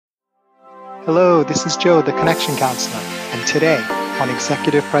Hello, this is Joe, the Connection Counselor, and today on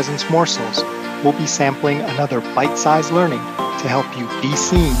Executive Presence Morsels, we'll be sampling another bite-sized learning to help you be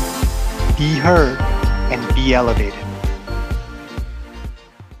seen, be heard, and be elevated.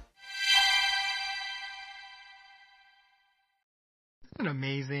 Isn't it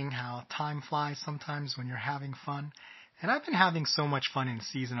amazing how time flies sometimes when you're having fun? And I've been having so much fun in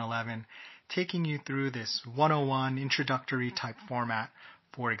Season 11, taking you through this 101 introductory type format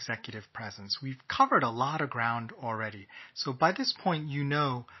for executive presence. We've covered a lot of ground already. So by this point, you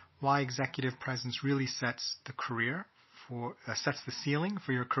know why executive presence really sets the ceiling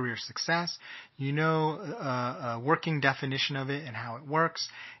for your career success. You know a working definition of it and how it works.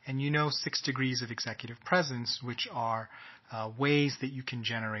 And you know 6 degrees of executive presence, which are ways that you can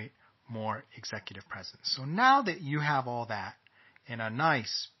generate more executive presence. So now that you have all that in a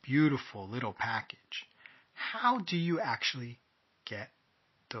nice, beautiful little package, how do you actually get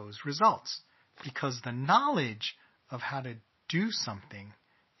those results? Because the knowledge of how to do something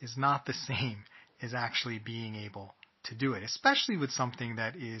is not the same as actually being able to do it, especially with something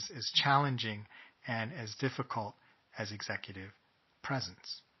that is as challenging and as difficult as executive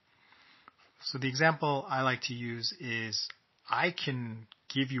presence. So the example I like to use is I can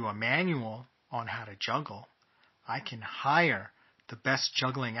give you a manual on how to juggle. I can hire the best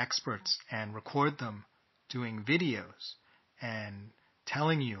juggling experts and record them doing videos and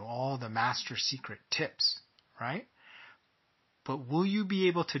telling you all the master secret tips, right? But will you be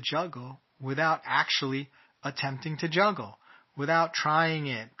able to juggle without actually attempting to juggle, without trying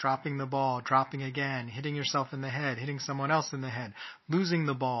it, dropping the ball, dropping again, hitting yourself in the head, hitting someone else in the head, losing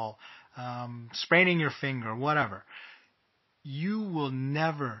the ball, spraining your finger, whatever? You will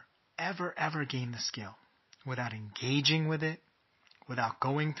never, ever, ever gain the skill without engaging with it, without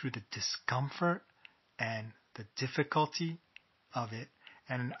going through the discomfort and the difficulty of it.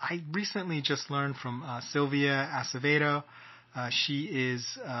 And I recently just learned from Sylvia Acevedo. She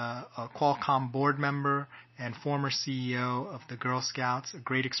is a Qualcomm board member and former CEO of the Girl Scouts, a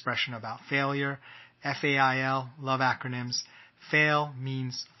great expression about failure. FAIL, love acronyms. FAIL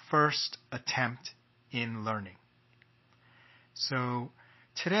means first attempt in learning. So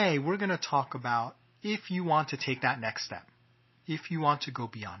today we're going to talk about if you want to take that next step, if you want to go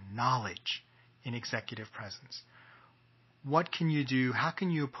beyond knowledge in executive presence. What can you do? How can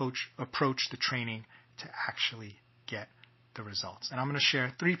you approach the training to actually get the results? And I'm going to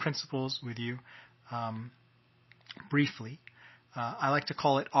share 3 principles with you briefly. I like to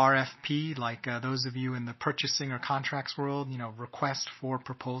call it RFP, like those of you in the purchasing or contracts world, request for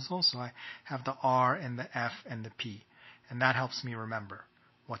proposal. So I have the R and the F and the P. And that helps me remember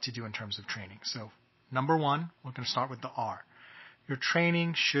what to do in terms of training. So number 1, we're going to start with the R. Your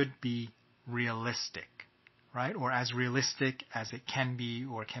training should be realistic, right? Or as realistic as it can be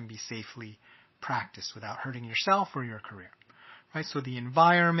or can be safely practiced without hurting yourself or your career, right? So the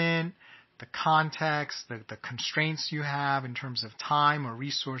environment, the context, the constraints you have in terms of time or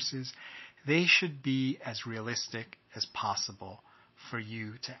resources, they should be as realistic as possible for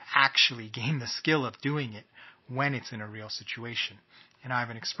you to actually gain the skill of doing it when it's in a real situation. And I have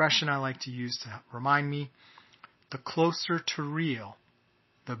an expression I like to use to remind me, the closer to real,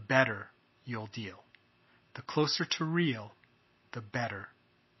 the better you'll deal. The closer to real, the better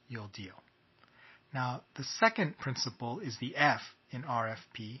you'll deal. Now, the second principle is the F in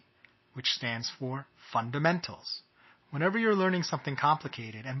RFP, which stands for fundamentals. Whenever you're learning something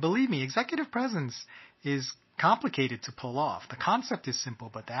complicated, and believe me, executive presence is complicated to pull off. The concept is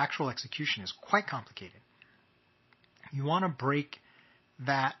simple, but the actual execution is quite complicated. You want to break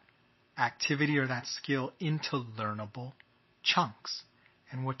that activity or that skill into learnable chunks.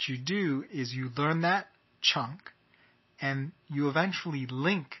 And what you do is you learn that chunk and you eventually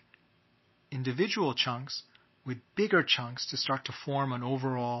link individual chunks with bigger chunks to start to form an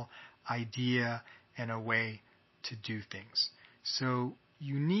overall idea and a way to do things. So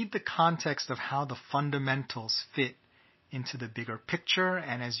you need the context of how the fundamentals fit into the bigger picture,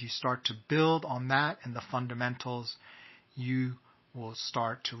 and as you start to build on that and the fundamentals, you will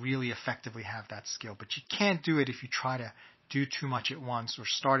start to really effectively have that skill. But you can't do it if you try to do too much at once or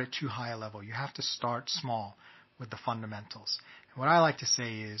start at too high a level. You have to start small with the fundamentals. And what I like to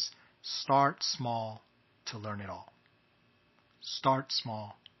say is start small to learn it all. Start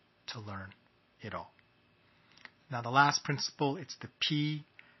small to learn it all. Now the last principle, it's the P,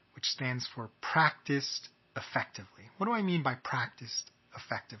 which stands for practiced effectively. What do I mean by practiced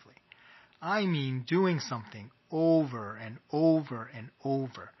effectively? I mean doing something over and over and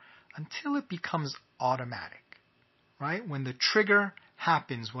over until it becomes automatic, right? When the trigger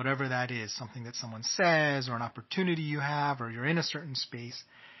happens, whatever that is, something that someone says or an opportunity you have or you're in a certain space,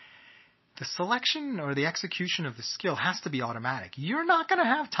 the selection or the execution of the skill has to be automatic. You're not going to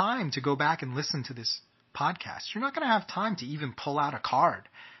have time to go back and listen to this podcast. You're not going to have time to even pull out a card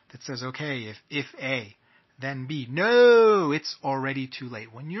that says, okay, if A, then B. No, it's already too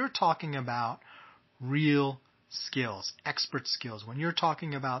late. When you're talking about real skills, expert skills, when you're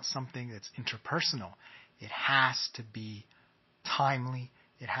talking about something that's interpersonal, it has to be timely.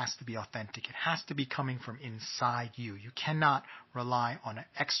 It has to be authentic. It has to be coming from inside you. You cannot rely on an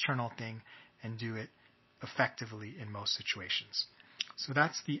external thing and do it effectively in most situations. So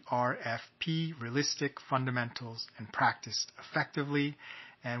that's the RFP, realistic, fundamentals, and practiced effectively.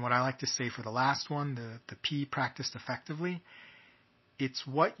 And what I like to say for the last one, the P, practiced effectively, it's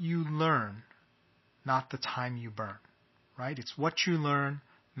what you learn, not the time you burn, right? It's what you learn,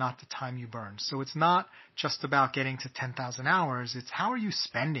 not the time you burn. So it's not just about getting to 10,000 hours. It's how are you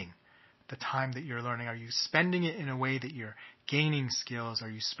spending the time that you're learning? Are you spending it in a way that you're gaining skills? Are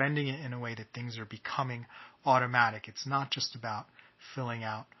you spending it in a way that things are becoming automatic? It's not just about filling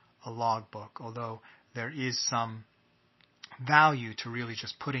out a logbook, although there is some value to really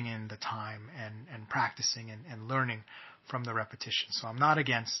just putting in the time and practicing and learning from the repetition. So I'm not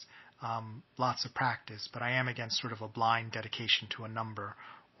against lots of practice, but I am against sort of a blind dedication to a number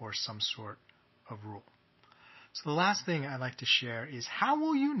or some sort of rule. So the last thing I'd like to share is, how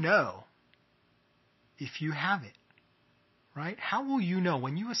will you know if you have it? Right? How will you know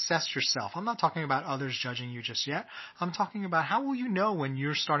when you assess yourself? I'm not talking about others judging you just yet. I'm talking about how will you know when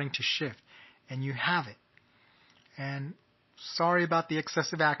you're starting to shift and you have it. And sorry about the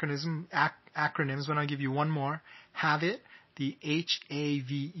excessive acronyms when I give you one more. Have it, the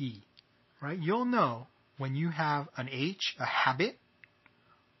HAVE. Right? You'll know when you have an H, a habit,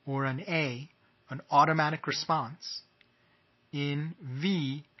 or an A, an automatic response, in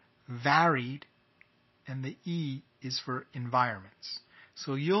V, varied, and the E is for environments.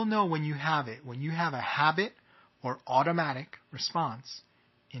 So you'll know when you have it, when you have a habit or automatic response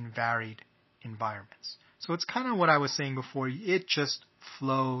in varied environments. So it's kind of what I was saying before. It just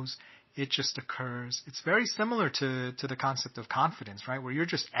flows. It just occurs. It's very similar to the concept of confidence, right? Where you're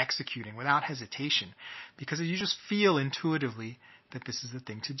just executing without hesitation because you just feel intuitively that this is the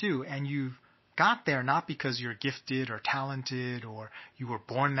thing to do. And you've got there not because you're gifted or talented or you were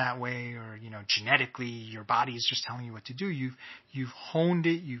born that way or, genetically your body is just telling you what to do. You've honed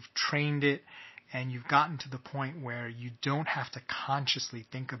it, you've trained it, and you've gotten to the point where you don't have to consciously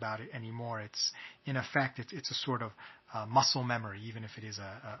think about it anymore. It's, in effect, it's a sort of muscle memory, even if it is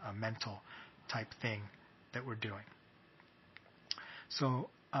a mental type thing that we're doing. So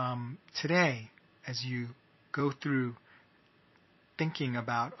today, as you go through thinking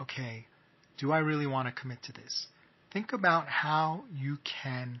about, okay, do I really want to commit to this? Think about how you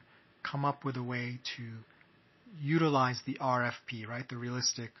can come up with a way to utilize the RFP, right? The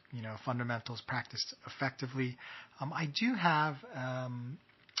realistic, fundamentals practiced effectively. I do have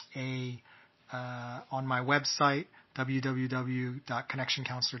on my website,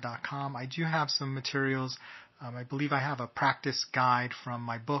 www.connectioncounselor.com, I do have some materials. I believe I have a practice guide from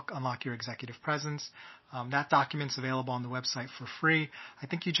my book, Unlock Your Executive Presence. That document's available on the website for free. I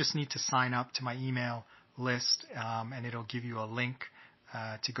think you just need to sign up to my email list, and it'll give you a link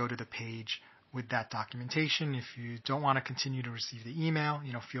to go to the page with that documentation. If you don't want to continue to receive the email,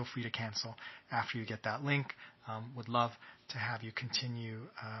 feel free to cancel after you get that link. Would love to have you continue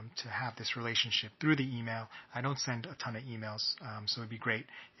to have this relationship through the email. I don't send a ton of emails, so it'd be great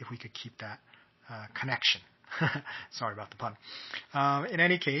if we could keep that connection. Sorry about the pun. In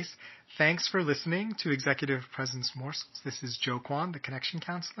any case, thanks for listening to Executive Presence Morsels. This is Joe Kwan, the Connection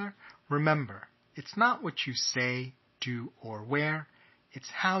Counselor. Remember, it's not what you say, do, or wear. It's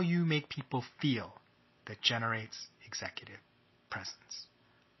how you make people feel that generates executive presence.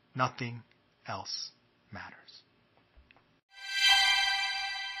 Nothing else matters.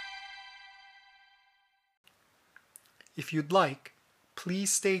 If you'd like,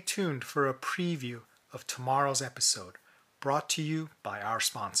 please stay tuned for a preview of tomorrow's episode, brought to you by our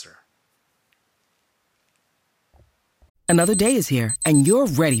sponsor. Another day is here, and you're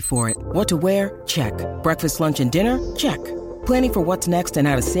ready for it. What to wear? Check. Breakfast, lunch, and dinner? Check. Planning for what's next and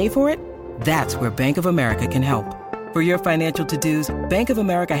how to save for it? That's where Bank of America can help. For your financial to-dos, Bank of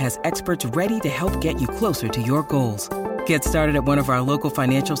America has experts ready to help get you closer to your goals. Get started at one of our local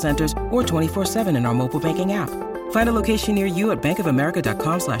financial centers or 24/7 in our mobile banking app. Find a location near you at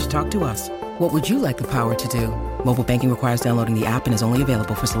bankofamerica.com/talktous. What would you like the power to do? Mobile banking requires downloading the app and is only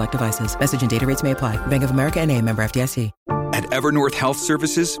available for select devices. Message and data rates may apply. Bank of America N.A., member FDIC. At Evernorth Health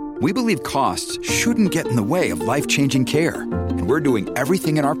Services, we believe costs shouldn't get in the way of life-changing care, and we're doing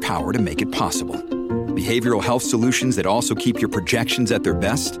everything in our power to make it possible. Behavioral health solutions that also keep your projections at their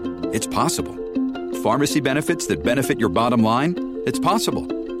best? It's possible. Pharmacy benefits that benefit your bottom line? It's possible.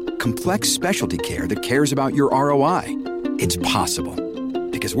 Complex specialty care that cares about your ROI? It's possible.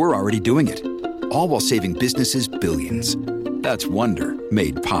 Because we're already doing it. All while saving businesses billions. That's Wonder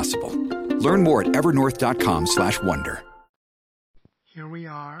made possible. Learn more at evernorth.com/wonder. Here we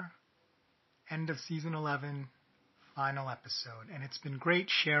are, end of season 11, final episode. And it's been great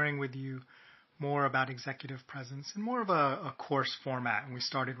sharing with you more about executive presence in more of a course format. And we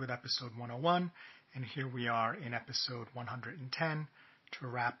started with episode 101, and here we are in episode 110 to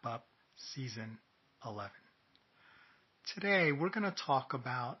wrap up season 11. Today, we're going to talk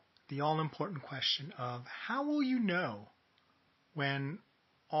about the all-important question of how will you know when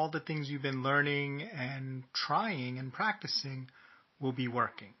all the things you've been learning and trying and practicing will be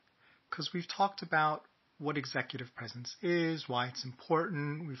working. Because we've talked about what executive presence is, why it's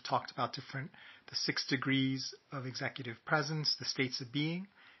important. We've talked about the 6 degrees of executive presence, the states of being.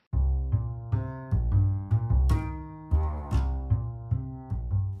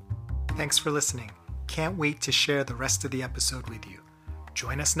 Thanks for listening. Can't wait to share the rest of the episode with you.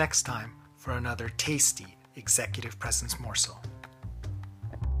 Join us next time for another tasty executive presence morsel.